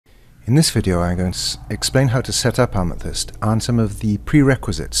In this video I'm going to explain how to set up Amethyst and some of the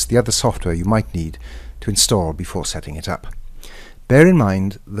prerequisites, the other software you might need to install before setting it up. Bear in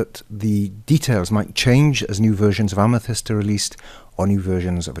mind that the details might change as new versions of Amethyst are released or new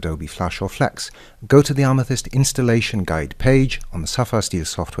versions of Adobe Flash or Flex. Go to the Amethyst installation guide page on the SapphireSteel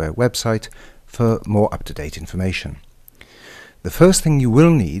software website for more up-to-date information. The first thing you will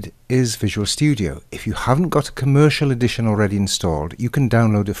need is Visual Studio. If you haven't got a commercial edition already installed, you can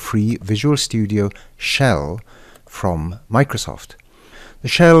download a free Visual Studio shell from Microsoft. The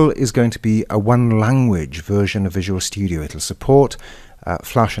shell is going to be a one-language version of Visual Studio. It'll support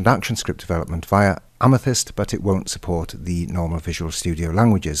Flash and ActionScript development via Amethyst, but it won't support the normal Visual Studio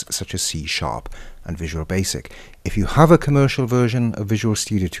languages such as C# and Visual Basic. If you have a commercial version of Visual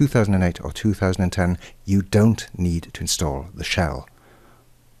Studio 2008 or 2010, you don't need to install the shell.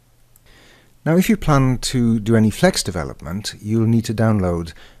 Now, if you plan to do any Flex development, you'll need to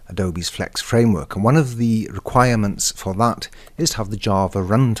download Adobe's Flex framework, and one of the requirements for that is to have the Java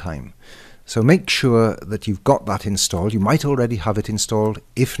runtime. So make sure that you've got that installed. You might already have it installed.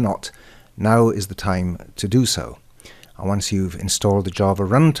 If not, now is the time to do so. And once you've installed the Java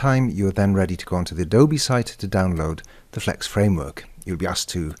runtime, you're then ready to go onto the Adobe site to download the Flex framework. You'll be asked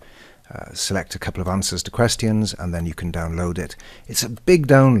to select a couple of answers to questions, and then you can download it. It's a big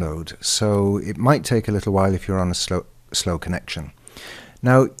download, so it might take a little while if you're on a slow connection.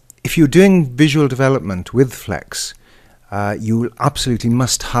 Now, if you're doing visual development with Flex, you absolutely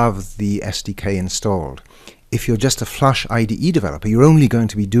must have the SDK installed. If you're just a Flash IDE developer, you're only going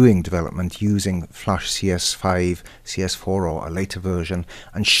to be doing development using Flash CS5, CS4 or a later version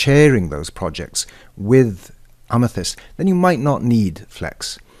and sharing those projects with Amethyst, then you might not need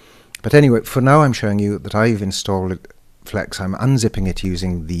Flex. But anyway, for now I'm showing you that I've installed Flex. I'm unzipping it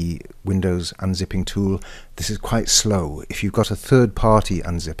using the Windows unzipping tool. This is quite slow. If you've got a third-party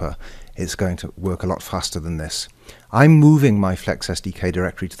unzipper, it's going to work a lot faster than this. I'm moving my Flex SDK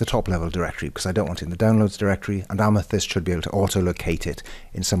directory to the top-level directory because I don't want it in the downloads directory, and Amethyst should be able to auto-locate it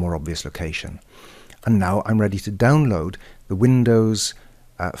in some more obvious location. And now I'm ready to download the Windows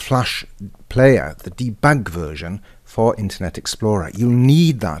Flash player, the debug version for Internet Explorer. You'll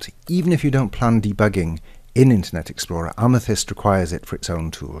need that even if you don't plan debugging in Internet Explorer. Amethyst requires it for its own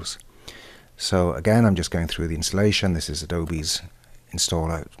tools. So again, I'm just going through the installation. This is Adobe's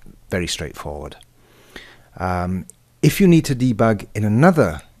installer, very straightforward. If you need to debug in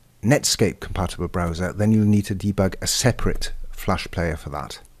another Netscape compatible browser, then you'll need to debug a separate Flash player for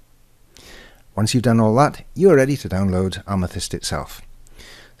that. Once you've done all that, you're ready to download Amethyst itself.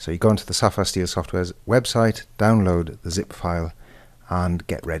 So you go onto the SapphireSteel Software's website, download the zip file, and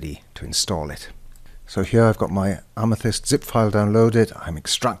get ready to install it. So here I've got my Amethyst zip file downloaded. I'm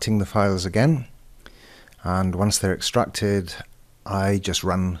extracting the files again, and once they're extracted, I just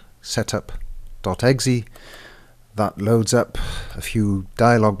run setup.exe. That loads up a few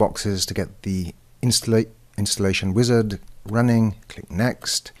dialog boxes to get the installation wizard running. Click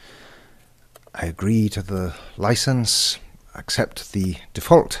Next. I agree to the license, accept the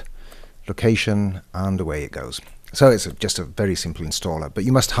default location, and away it goes. So it's just a very simple installer, but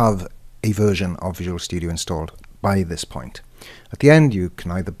you must have a version of Visual Studio installed by this point. At the end, you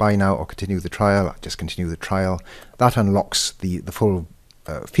can either buy now or continue the trial. I just continue the trial. That unlocks the full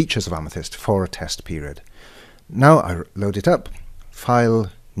features of Amethyst for a test period. Now I load it up, File,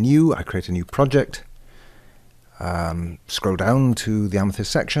 New, I create a new project, scroll down to the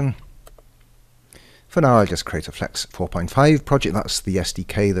Amethyst section. For now I'll just create a Flex 4.5 project. That's the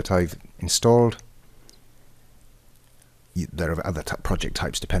SDK that I've installed. There are other project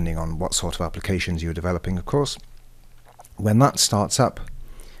types depending on what sort of applications you're developing, of course. When that starts up,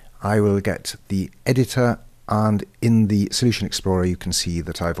 I will get the editor, and in the Solution Explorer you can see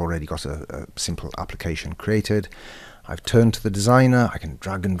that I've already got a simple application created. I've turned to the designer. I can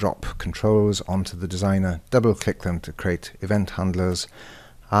drag and drop controls onto the designer, double click them to create event handlers,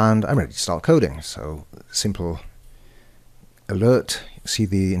 and I'm ready to start coding. So simple alert, see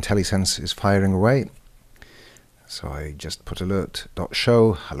the IntelliSense is firing away. So I just put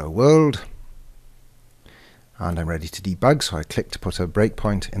alert.show hello world, and I'm ready to debug. So I click to put a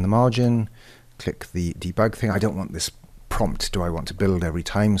breakpoint in the margin, click the debug thing. I don't want this prompt, do I want to build every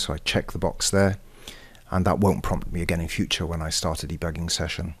time? So I check the box there, and that won't prompt me again in future when I start a debugging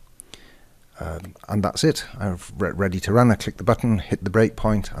session. And that's it. I'm ready to run. I click the button, hit the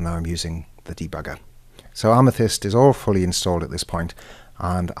breakpoint, and now I'm using the debugger. So Amethyst is all fully installed at this point,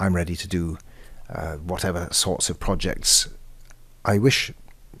 and I'm ready to do whatever sorts of projects I wish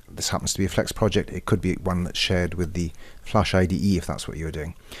this happens to be a Flex project, it could be one that's shared with the Flash IDE if that's what you're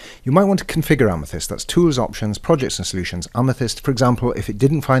doing. You might want to configure Amethyst. That's Tools, Options, Projects and Solutions, Amethyst. For example, if it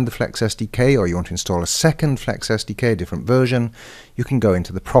didn't find the Flex SDK, or you want to install a second Flex SDK, a different version, you can go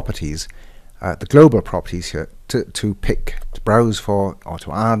into the properties, the global properties here, to browse for or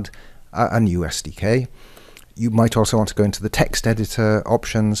to add a new SDK. You might also want to go into the text editor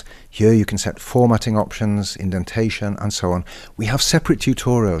options. Here you can set formatting options, indentation, and so on. We have separate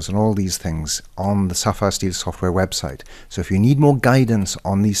tutorials on all these things on the SapphireSteel software website. So if you need more guidance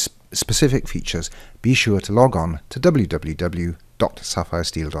on these specific features, be sure to log on to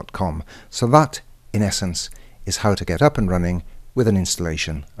www.sapphiresteel.com. So that, in essence, is how to get up and running with an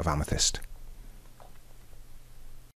installation of Amethyst.